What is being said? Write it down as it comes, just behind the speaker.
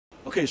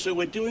Okay, so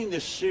we're doing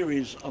this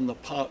series on the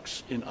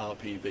parks in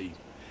RPV.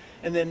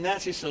 And then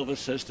Natty Silver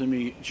says to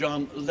me,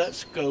 John,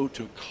 let's go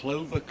to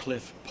Clover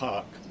Cliff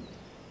Park.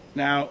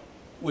 Now,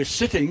 we're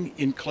sitting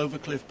in Clover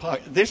Cliff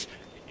Park. Is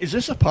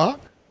this a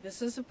park?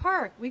 This is a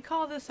park. We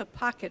call this a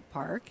pocket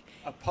park.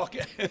 A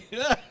pocket,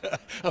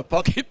 a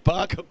pocket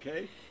park,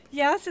 okay.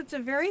 Yes, it's a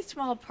very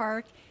small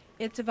park.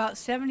 It's about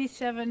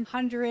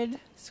 7,700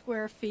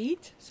 square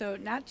feet, so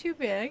not too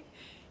big.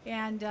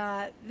 And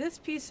this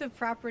piece of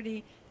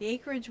property, the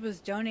acreage was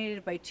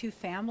donated by two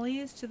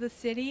families to the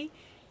city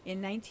in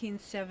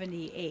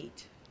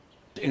 1978.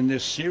 In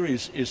this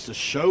series is to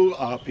show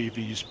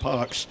RPV's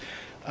parks.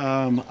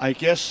 I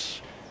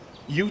guess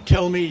you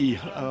tell me.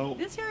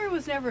 This area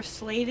was never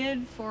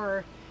slated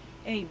for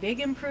any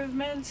big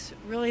improvements.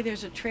 Really,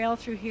 there's a trail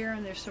through here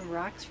and there's some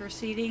rocks for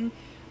seating,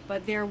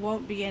 but there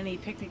won't be any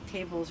picnic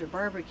tables or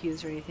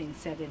barbecues or anything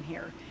set in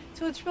here.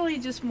 So it's really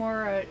just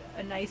more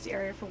a nice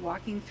area for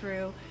walking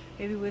through,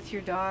 maybe with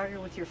your dog or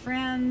with your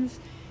friends,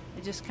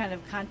 and just kind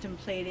of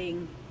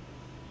contemplating,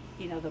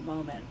 the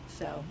moment.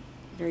 So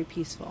very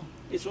peaceful.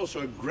 It's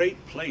also a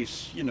great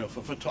place,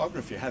 for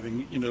photography,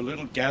 having,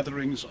 little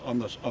gatherings on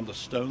the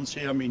stones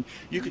here. I mean,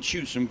 you could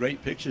shoot some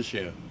great pictures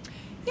here.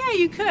 Yeah,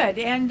 you could,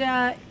 and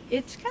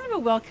it's kind of a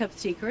well-kept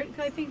secret,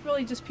 because I think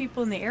really just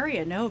people in the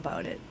area know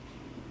about it.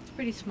 It's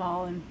pretty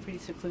small and pretty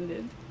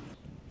secluded.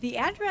 The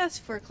address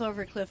for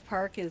Clover Cliff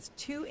Park is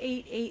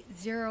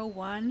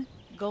 28801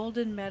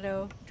 Golden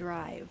Meadow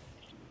Drive.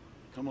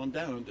 Come on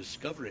down and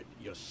discover it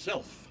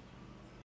yourself.